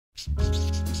Just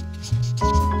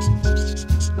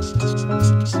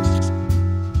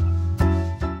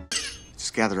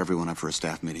gather everyone up for a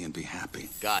staff meeting and be happy.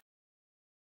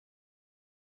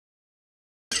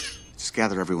 Just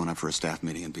gather everyone up for a staff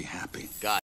meeting and be happy.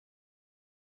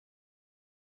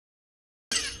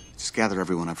 Just gather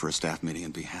everyone up for a staff meeting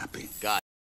and be happy.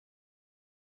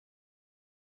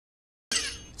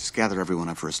 Just gather everyone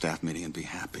up for a staff meeting and be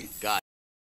happy.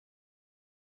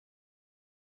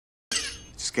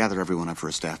 Just gather everyone up for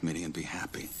a staff meeting and be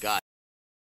happy.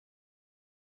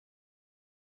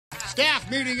 Staff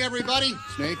meeting, everybody.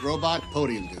 Snake, robot,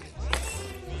 podium duty.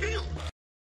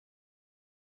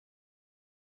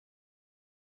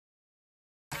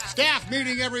 Staff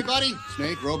meeting, everybody.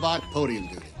 Snake, robot, podium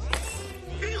duty.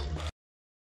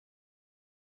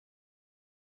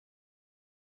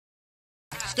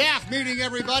 Staff meeting,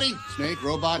 everybody. Snake,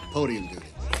 robot, podium duty.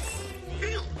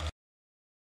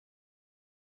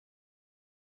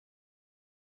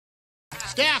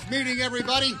 Staff meeting,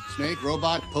 everybody. Snake,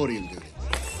 robot, podium duty.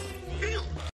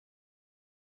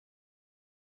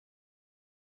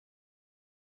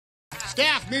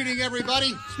 Staff meeting,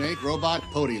 everybody. Snake, robot,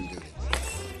 podium duty.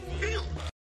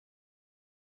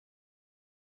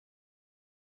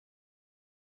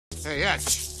 Hey,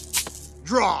 Etch.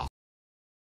 Draw.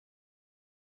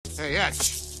 Hey,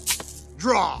 Etch.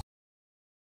 Draw.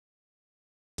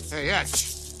 Hey,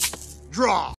 Etch.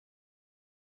 Draw.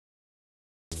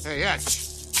 Hey, Etch.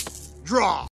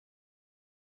 Draw.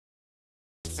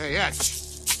 Hey,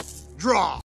 Etch.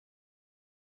 Draw.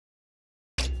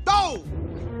 Oh!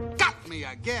 Got me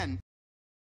again.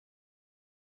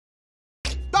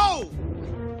 Oh!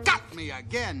 Got me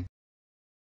again.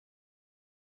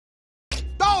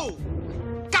 Oh!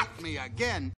 Got me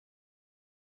again.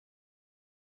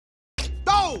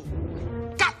 Oh!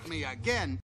 Got me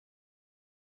again.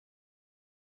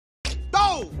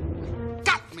 Oh!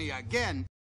 Got me again.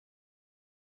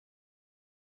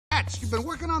 Etch, you've been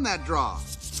working on that draw.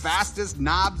 Fastest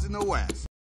knobs in the West.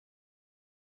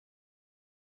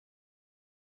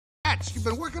 Etch, you've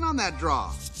been working on that draw.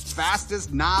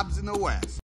 Fastest knobs in the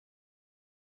West.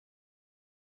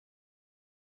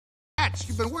 Etch,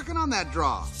 you've been working on that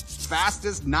draw.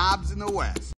 Fastest knobs in the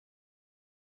West.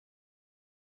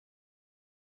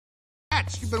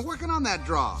 Etch, you've been working on that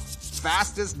draw.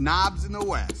 Fastest knobs in the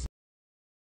West.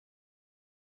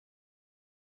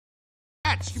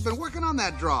 Etch, you've been working on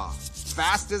that draw.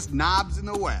 Fastest knobs in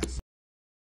the West.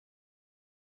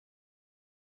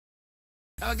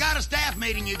 I got a staff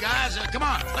meeting, you guys. Come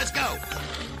on, let's go.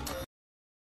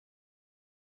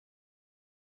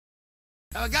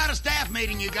 I got a staff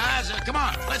meeting, you guys. Come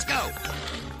on, let's go.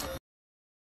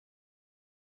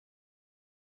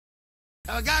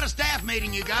 I got a staff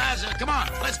meeting, you guys. Come on,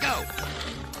 let's go.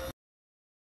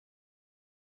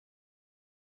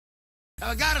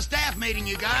 I got a staff meeting,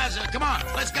 you guys. Come on,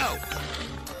 let's go.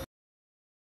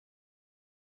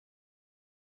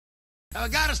 I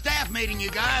got a staff meeting, you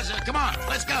guys. Come on,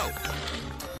 let's go.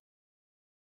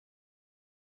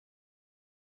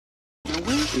 Now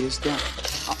where is that?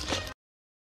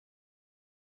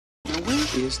 Now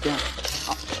where is that?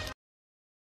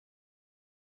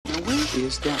 Now where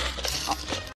is that?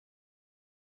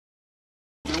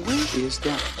 Now where is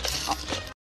that?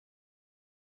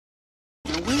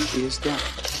 Now where is that?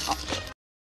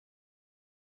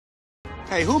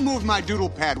 Hey, who moved my doodle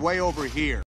pad way over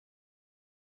here?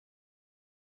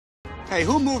 Hey,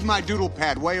 who moved my doodle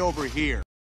pad way over here?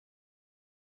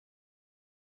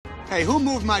 Hey, who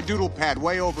moved my doodle pad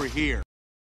way over here?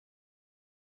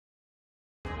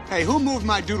 Hey, who moved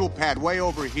my doodle pad way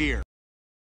over here?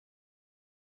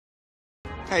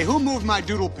 Hey, who moved my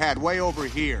doodle pad way over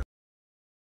here?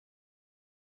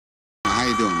 How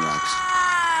you doing,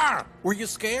 Rex? Were you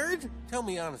scared? Tell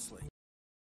me honestly.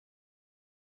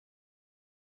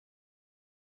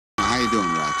 How you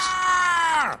doing, Rex?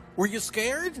 Were you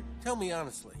scared? Tell me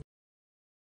honestly.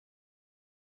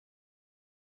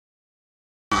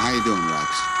 How you doing,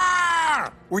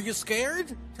 Rex? Were you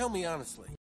scared? Tell me honestly.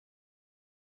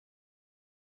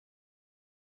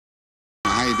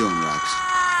 How you doing,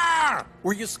 Rex?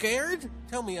 Were you scared?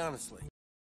 Tell me honestly.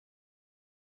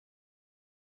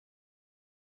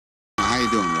 How you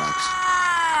doing,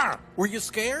 Rex? Were you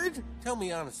scared? Tell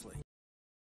me honestly.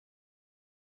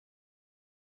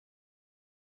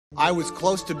 I was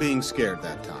close to being scared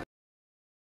that time.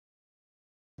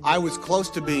 I was close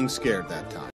to being scared that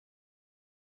time.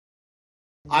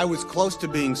 I was close to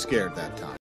being scared that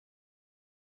time.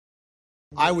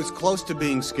 I was close to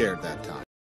being scared that time.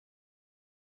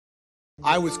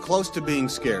 I was close to being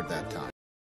scared that time.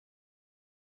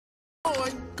 Oh,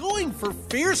 I'm going for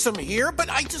fearsome here, but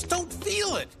I just don't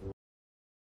feel it.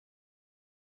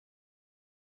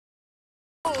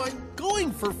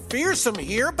 for fearsome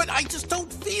here, but I just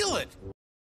don't feel it.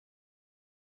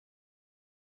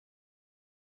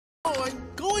 Oh, I'm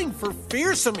going for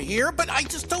fearsome here, but I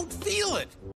just don't feel it.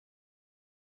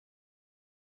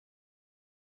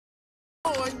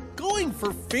 Oh, I'm going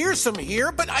for fearsome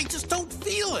here, but I just don't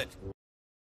feel it.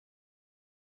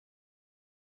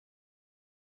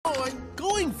 Oh, I'm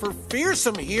going for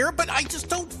fearsome here, but I just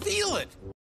don't feel it.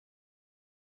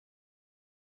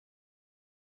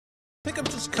 I think I'm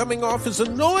just coming off as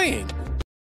annoying. I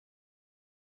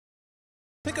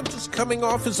think I'm just coming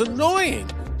off as annoying.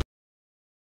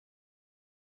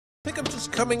 I think I'm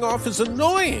just coming off as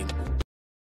annoying.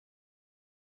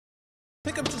 I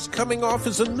think I'm just coming off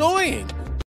as annoying.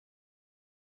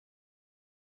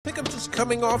 I think I'm just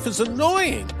coming off as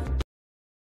annoying.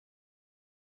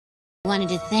 I wanted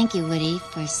to thank you, Woody,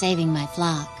 for saving my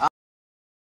flock. I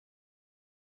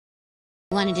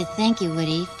wanted to thank you,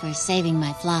 Woody, for saving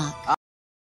my flock.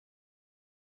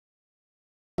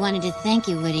 I wanted to thank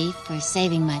you, Woody, for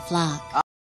saving my flock.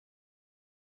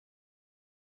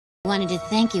 I wanted to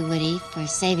thank you, Woody, for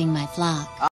saving my flock.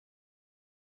 I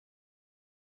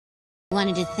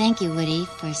wanted to thank you, Woody,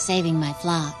 for saving my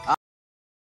flock.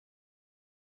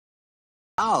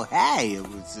 Oh, hey, it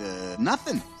was,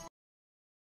 nothing.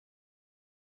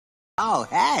 Oh,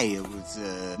 hey, it was,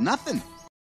 nothing.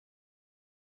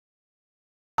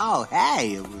 Oh,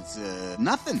 hey, it was,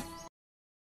 nothing.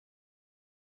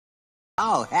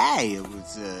 Oh, hey, it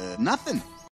was, nothing.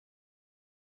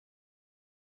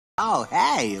 Oh,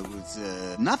 hey, it was,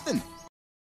 nothing.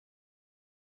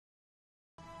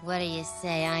 What do you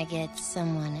say I get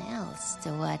someone else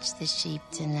to watch the sheep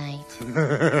tonight?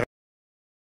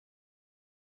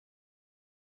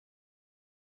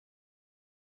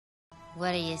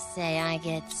 What do you say I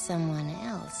get someone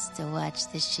else to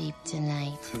watch the sheep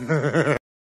tonight?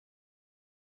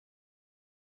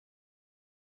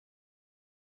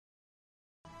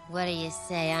 What do you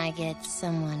say I get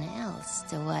someone else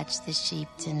to watch the sheep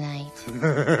tonight?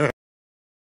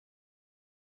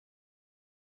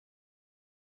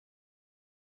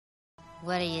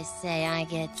 What do you say I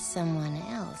get someone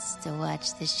else to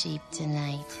watch the sheep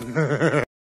tonight?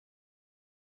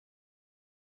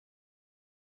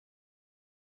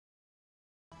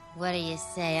 What do you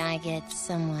say I get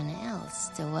someone else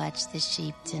to watch the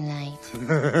sheep tonight?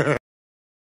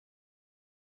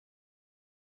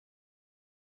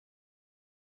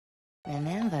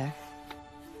 Remember,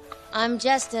 I'm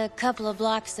just a couple of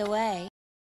blocks away.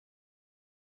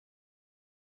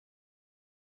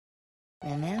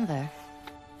 Remember,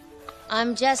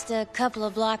 I'm just a couple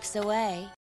of blocks away.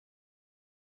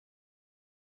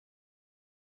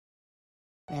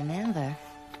 Remember,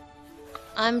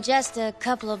 I'm just a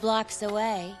couple of blocks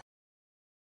away.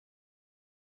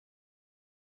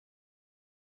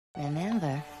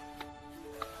 Remember,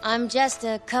 I'm just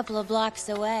a couple of blocks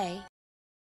away.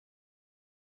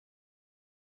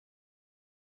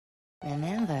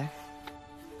 Remember,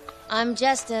 I'm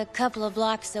just a couple of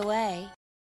blocks away.